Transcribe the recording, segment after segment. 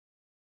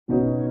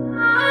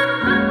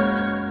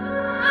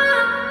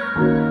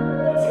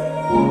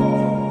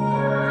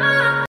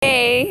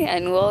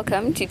and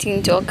welcome to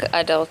Teen Talk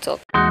Adult Talk.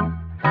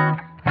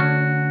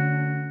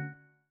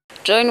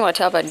 Join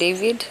Wataba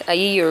David,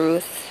 Ayiyo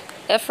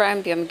Ruth,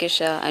 Ephraim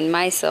Biamgisha, and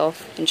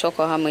myself,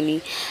 Nchoko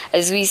Harmony,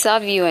 as we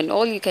serve you an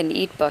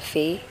all-you-can-eat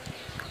buffet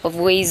of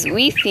ways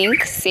we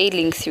think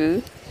sailing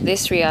through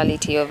this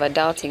reality of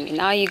adulting in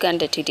our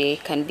Uganda today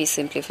can be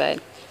simplified.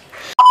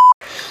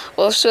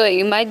 Also,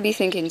 you might be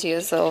thinking to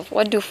yourself,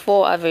 what do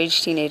 4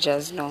 average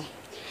teenagers know?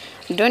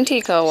 Don't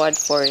take our word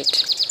for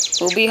it.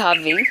 We'll be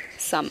having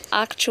some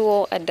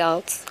actual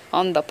adults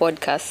on the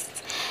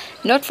podcast,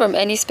 not from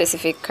any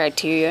specific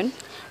criterion.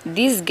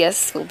 These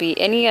guests will be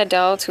any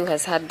adult who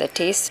has had the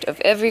taste of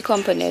every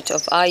component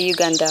of our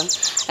Uganda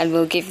and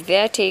will give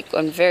their take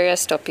on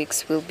various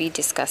topics we'll be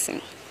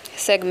discussing.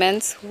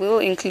 Segments will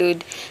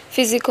include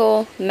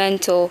physical,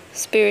 mental,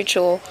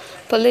 spiritual,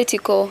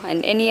 political,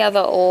 and any other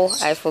all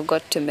I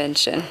forgot to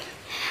mention.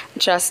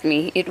 Trust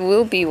me, it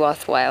will be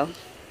worthwhile.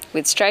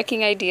 With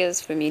striking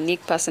ideas from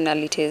unique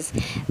personalities,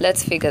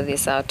 let's figure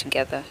this out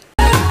together.